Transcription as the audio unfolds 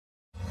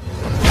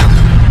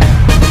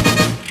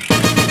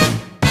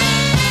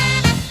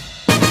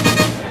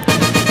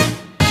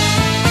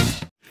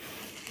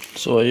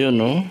So ayun,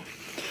 no.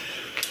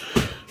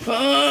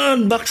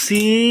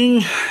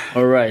 Unboxing.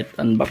 Alright,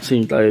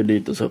 unboxing tayo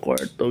dito sa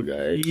kwarto,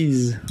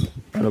 guys.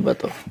 Ano ba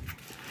to?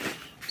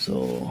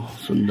 So,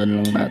 sundan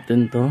lang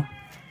natin to.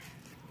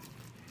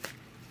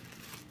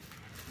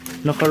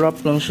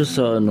 Naka-wrap lang siya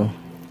sa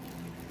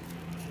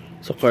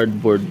sa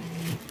cardboard.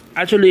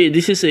 Actually,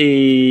 this is a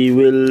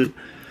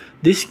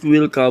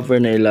wheel cover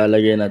na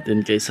ilalagay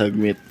natin kay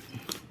Sagmit.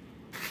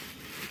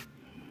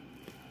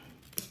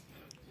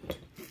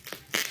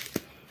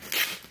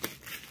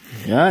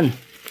 Yan.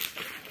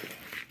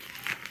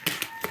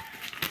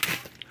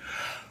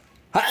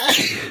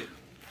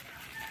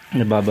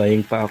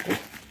 Nababaying pa ako.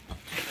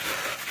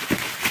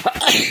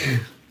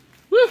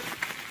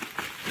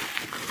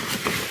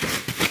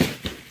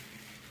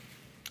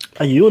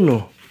 Ayun,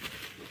 oh.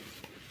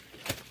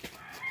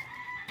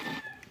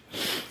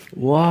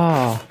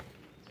 Wow.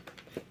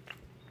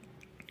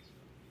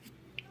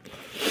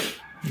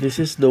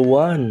 This is the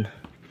one.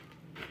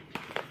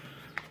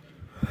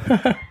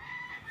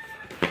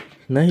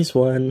 Nice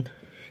one.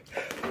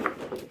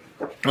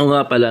 Oo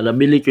nga pala,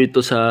 nabili ko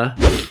ito sa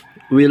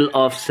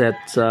WheelOffSet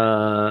sa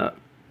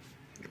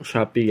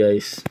Shopee,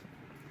 guys.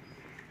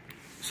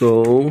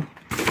 So,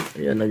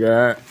 ayan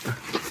naga.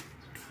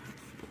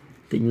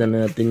 Tignan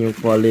natin yung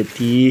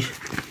quality.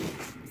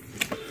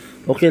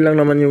 Okay lang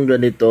naman yung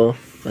ganito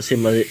kasi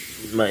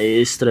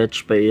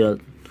ma-stretch pa yan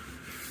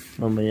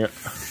mamaya.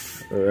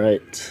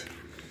 Alright.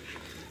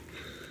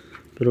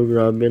 Pero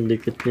grabe ang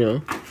dikit niya,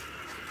 oh.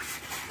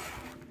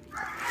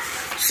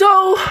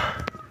 So,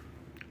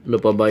 ano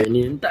pa ba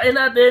yun? Hintayin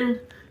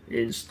natin.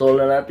 I-install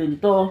na natin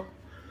to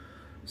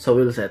sa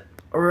WheelOffSet.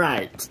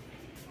 Alright.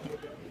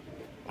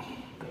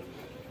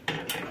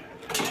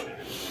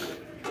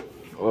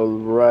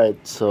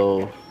 Alright.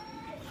 So,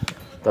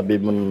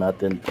 tabi muna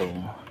natin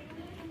tong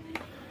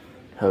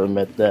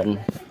helmet.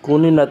 Then,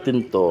 kunin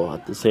natin to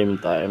at the same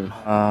time.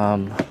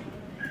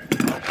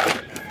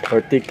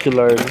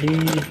 Particularly,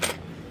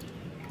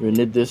 we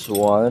need this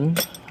one.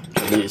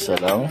 Hindi isa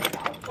lang.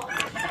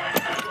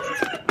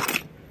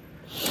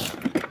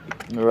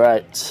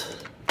 Right.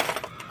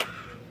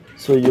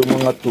 So yung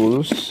mga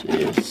tools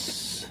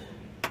is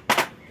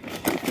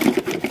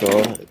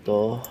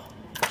ito,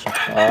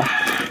 tsaka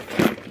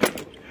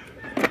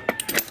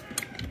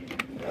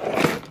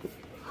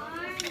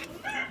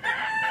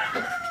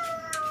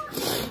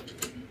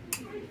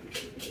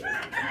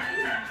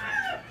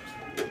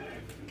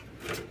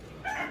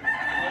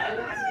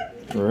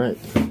alright.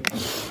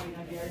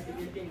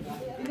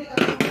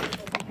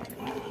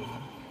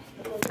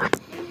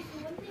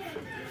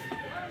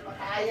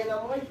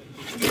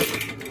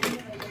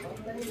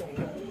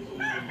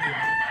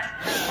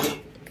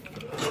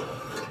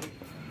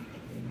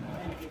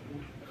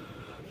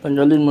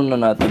 Tanggalin muna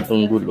natin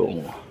itong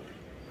gulong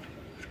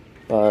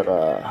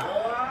para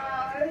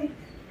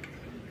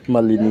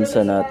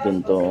malinisan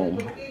natin itong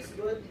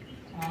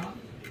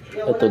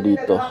ito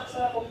dito.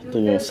 Ito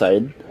yung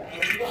side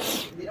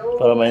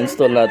para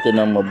ma-install natin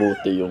ng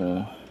mabuti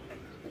yung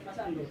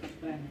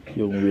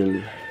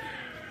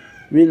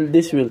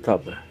this wheel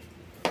cover.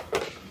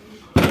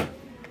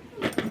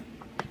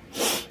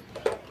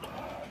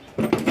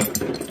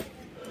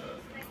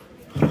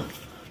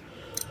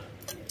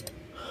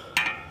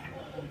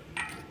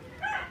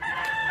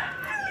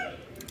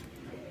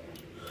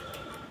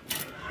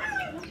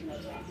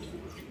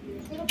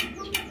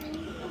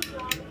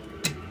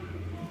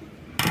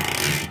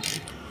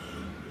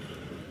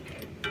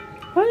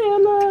 Hi,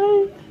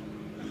 Alay!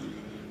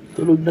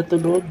 Tulog na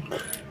tulog.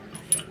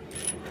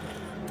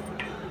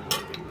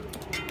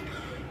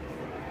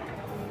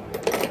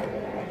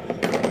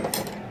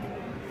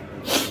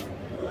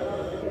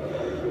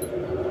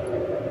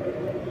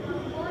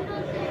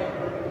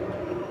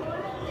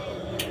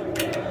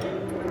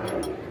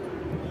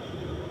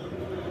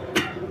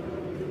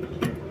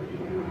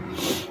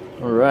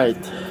 Alright.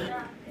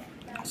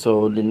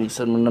 So,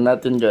 linisan muna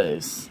natin,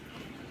 guys.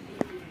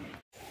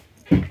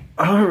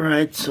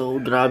 Alright, so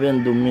grabe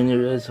ang dumi niya,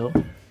 guys, oh.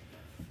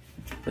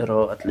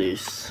 Pero at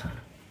least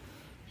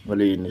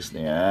malinis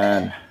na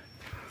yan.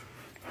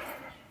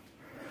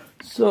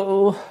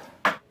 So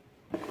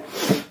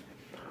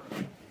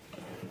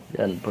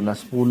yan,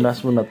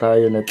 punas-punas muna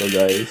tayo nito,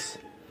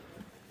 guys.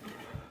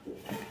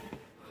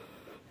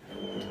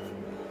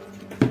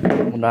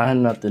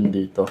 Unahan natin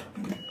dito.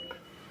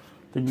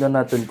 Tignan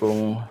natin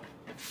kung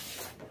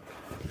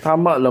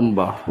tama lang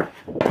ba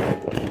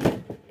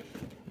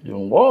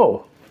yung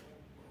wow.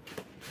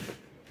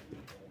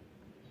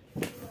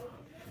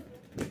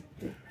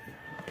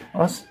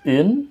 As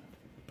in,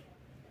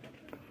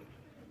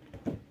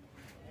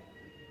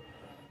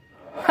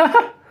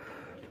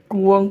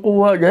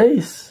 kuwang-kuwa,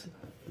 guys.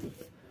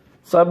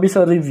 Sabi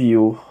sa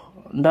review,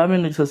 ang dami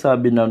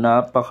nagsasabi na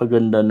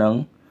napakaganda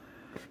ng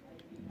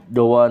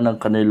gawa ng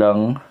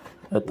kanilang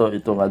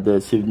itong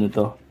adhesive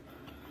nito.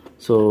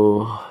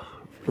 So,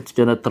 let's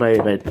gonna try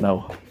right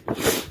now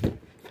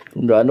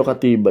kung gaano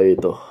katibay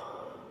ito.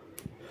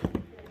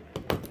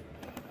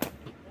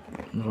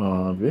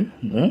 Grabe,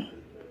 eh?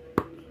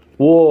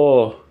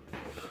 Wow!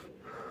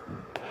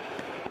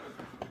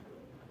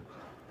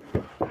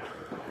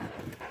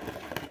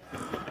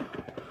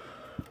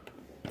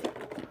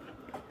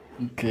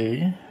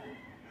 Okay.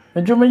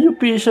 Medyo may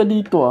UP siya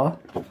dito ah.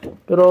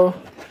 Pero,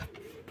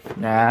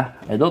 nah,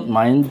 I don't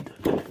mind.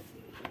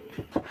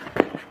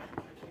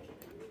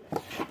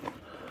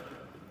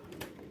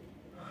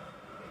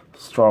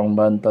 Strong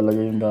band talaga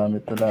yung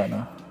gamit nila,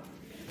 no?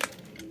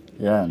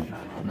 Yan.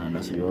 Ano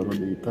na siguro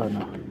dito,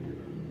 no?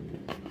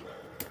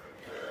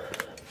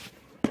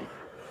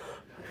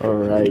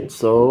 Alright,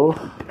 so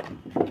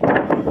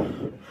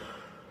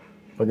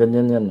pag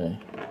ganyan yan eh.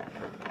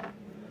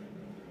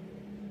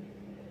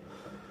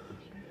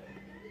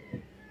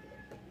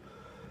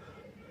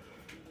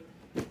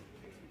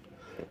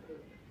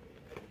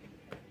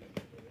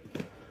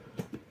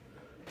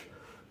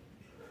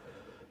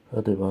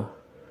 Diba?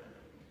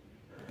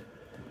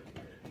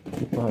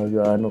 Hindi pa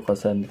gaano ka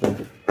center.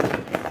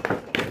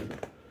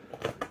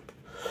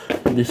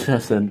 Hindi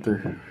siya center.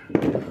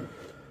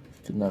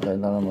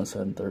 Kailangan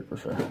ma-center ko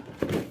siya.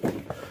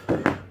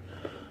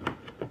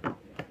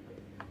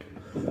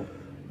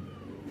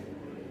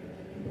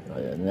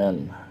 Ayan yan.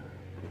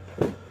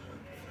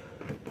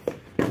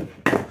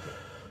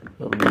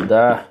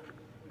 Olvida.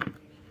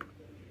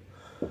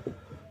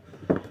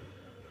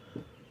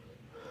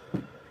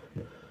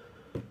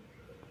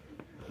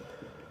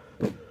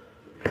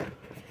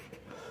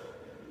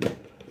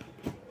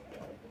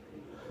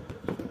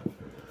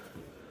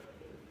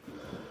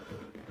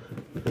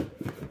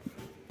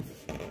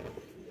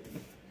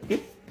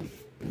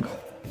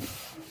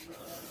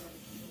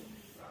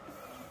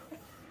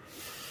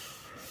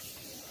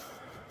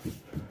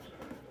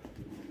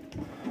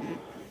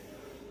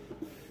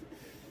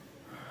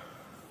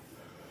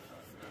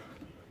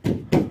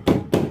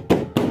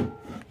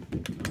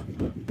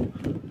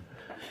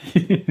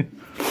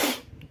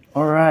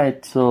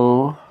 Alright,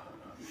 so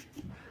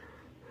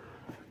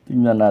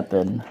tingnan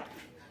natin.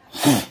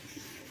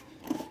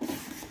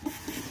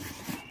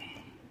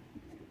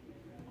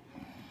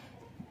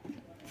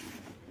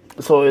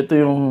 So ito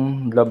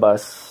yung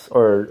labas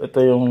or ito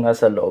yung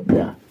nasa loob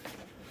niya.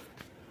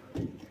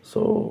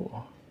 So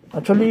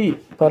actually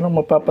parang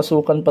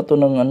mapapasukan pa to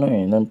ng ano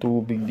eh, ng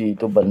tubig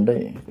dito banda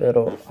eh.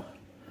 Pero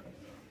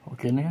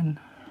okay na yan.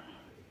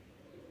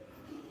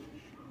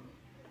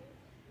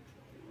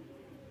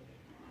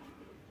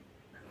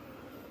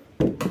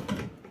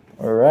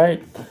 Alright.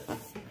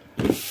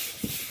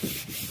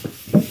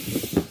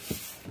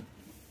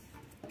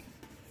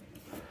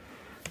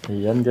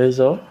 Ayan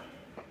guys, oh.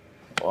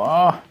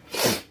 Wow.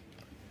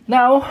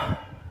 Now,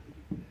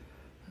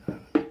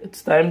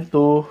 it's time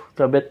to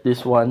kabit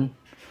this one.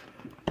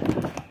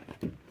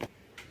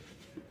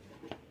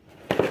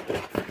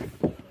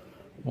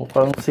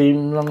 Mukhang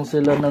same lang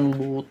sila ng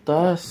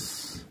butas.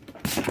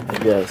 I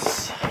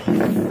guess.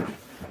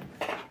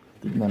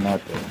 Tignan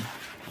natin.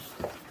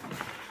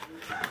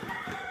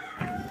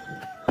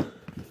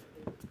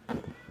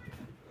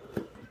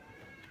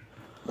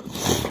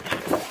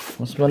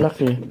 Mas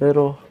malaki,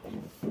 pero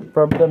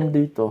problem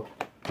dito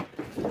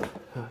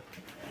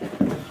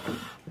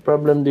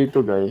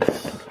guys,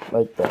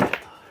 like that.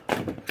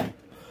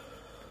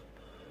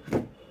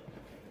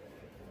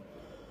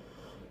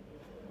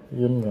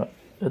 Yun nga,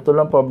 ito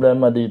lang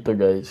problema dito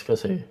guys,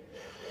 kasi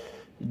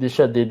hindi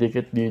siya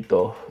didikit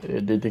dito,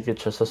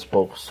 didikit siya sa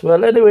spokes.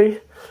 Well anyway,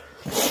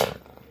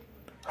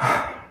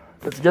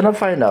 let's gonna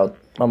find out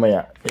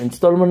mamaya.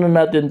 Install muna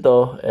natin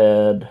to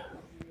and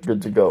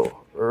good to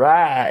go.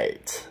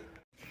 Right.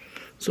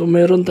 So,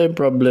 meron tayong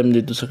problem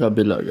dito sa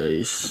kabila,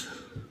 guys.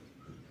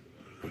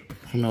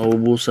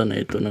 Naubusan na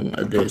ito ng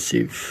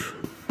adhesive.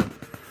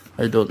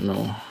 I don't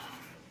know.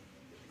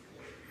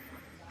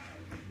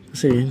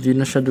 Kasi, hindi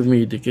na siya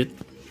dumidikit.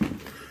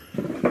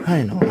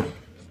 Ay, no.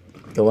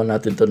 Gawa na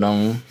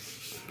lang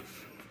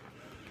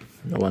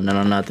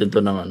natin to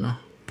ng ano,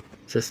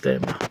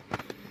 sistema.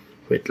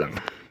 Wait lang.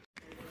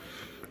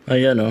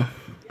 Ayan, oh.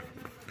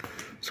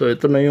 So,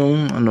 ito na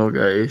yung, ano,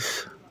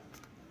 guys.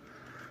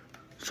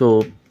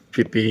 So,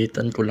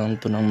 pipihitan ko lang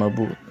to ng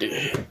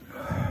mabuti.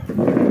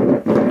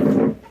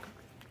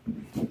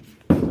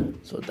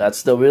 So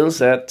that's the wheel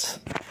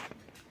set.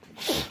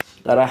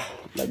 Tara,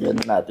 lagyan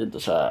natin to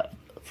sa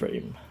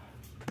frame.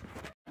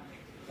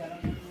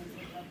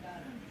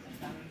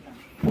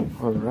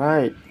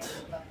 Alright.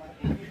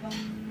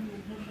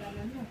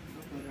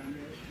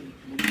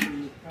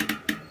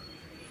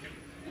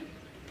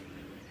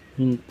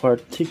 In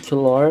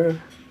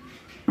particular,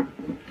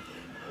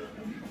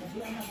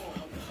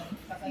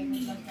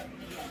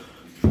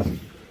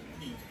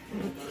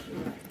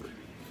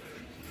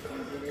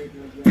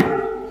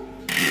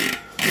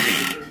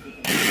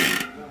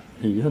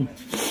 ayan.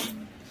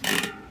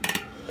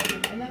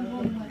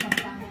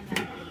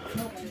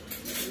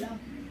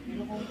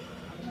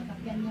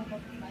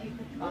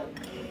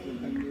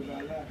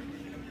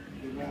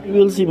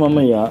 We'll see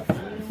mamaya.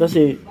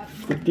 Kasi,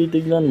 kung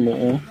titignan mo,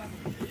 oh,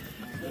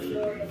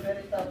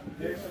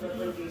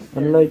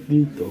 unlike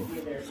dito,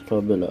 sa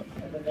kabila,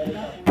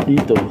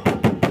 dito,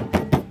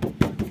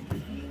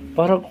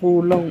 parang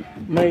kulang,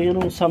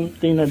 mayroong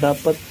something na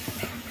dapat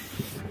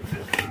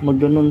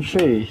magganon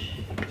siya eh.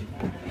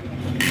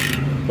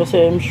 Kasi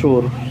I'm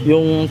sure,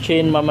 yung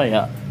chain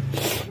mamaya,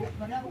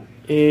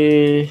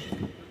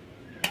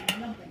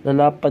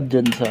 lalapad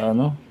dyan sa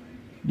ano,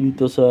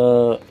 dito sa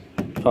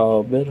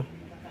cover.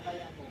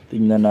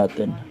 Tingnan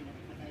natin.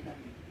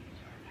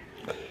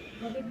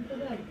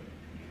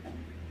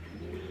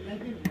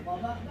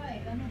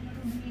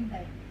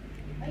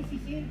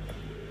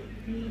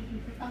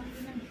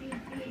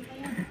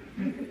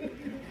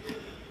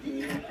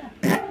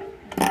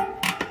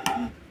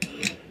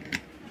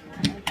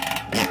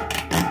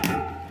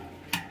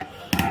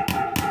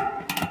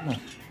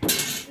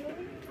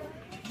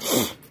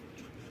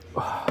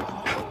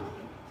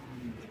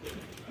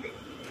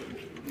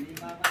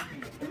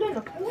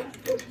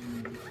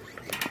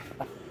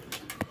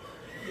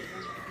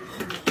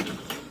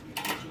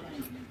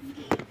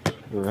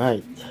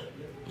 Right.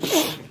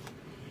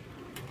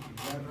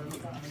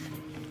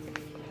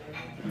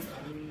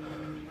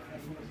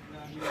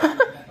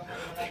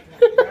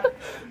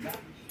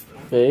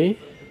 Okay.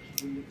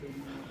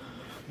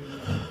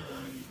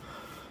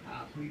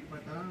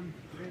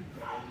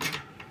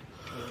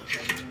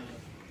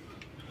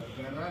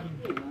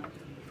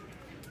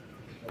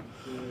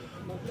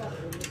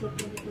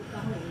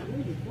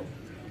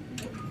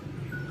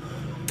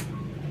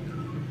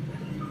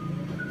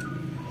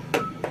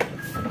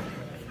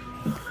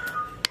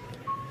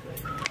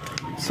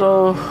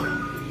 So,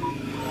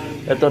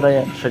 ito na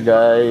yan siya,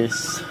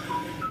 guys.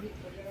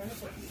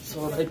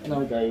 So, right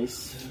now,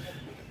 guys,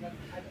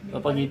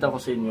 papakita ko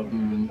sa inyo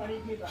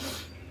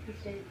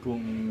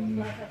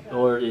kung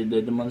or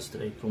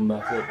i-demonstrate kung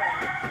bakit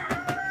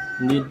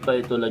need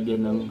pa ito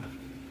lagyan ng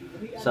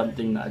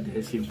something na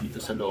adhesive dito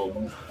sa loob.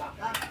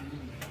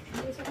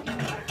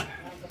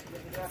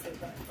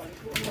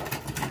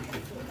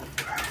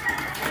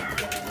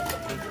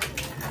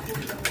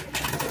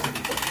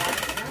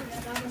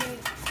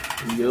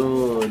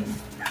 Yun.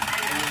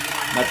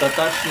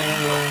 Matatouch na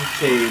yung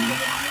chain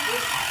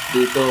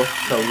dito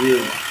sa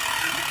wheel.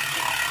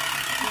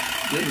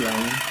 Yun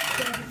lang.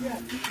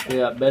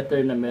 Kaya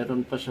better na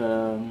meron pa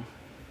siyang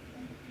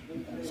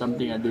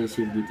something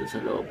adhesive dito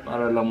sa loob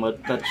para lang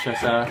matouch siya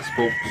sa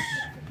spokes.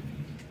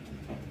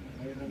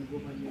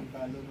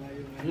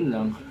 Yun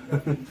lang.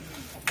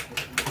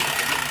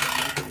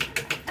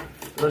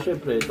 Pero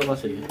syempre ito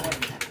kasi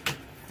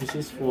this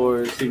is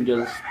for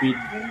single speed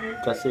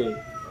kasi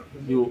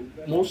you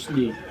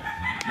mostly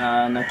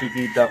na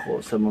nakikita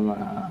ko sa mga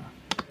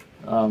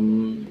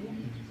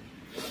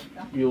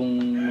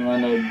yung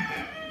mga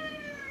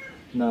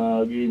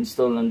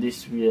nag-install ng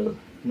this wheel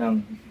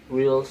ng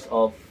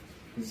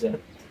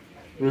WheelOffSet.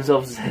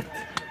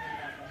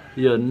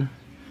 Yun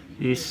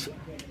is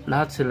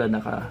lahat sila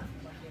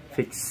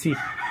naka-fix.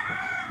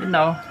 You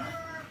know,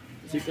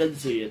 as you can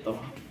see, ito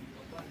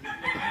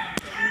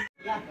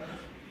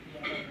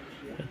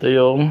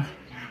yung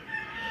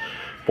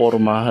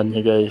pormahan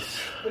niya, guys.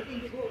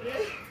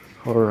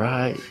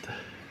 Alright,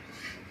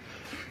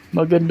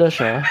 maganda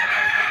siya.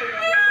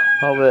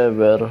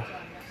 However,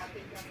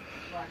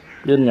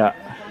 yun nga,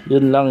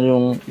 yun lang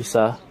yung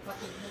isa,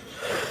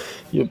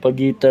 yung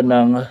pagitan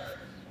ng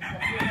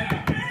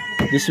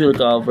this wheel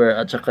cover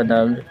at saka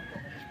ng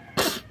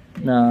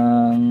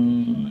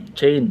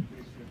chain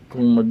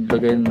kung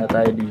maglagay na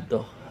tayo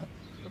dito.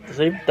 At the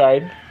same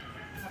time,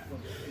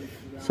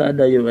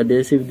 sana yung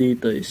adhesive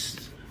dito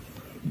is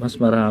mas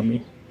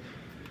marami.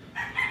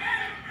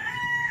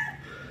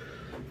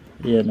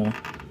 Yan o,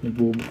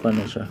 nagbubuka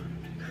na siya.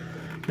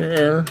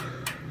 Well,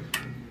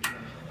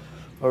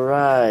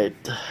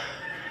 alright.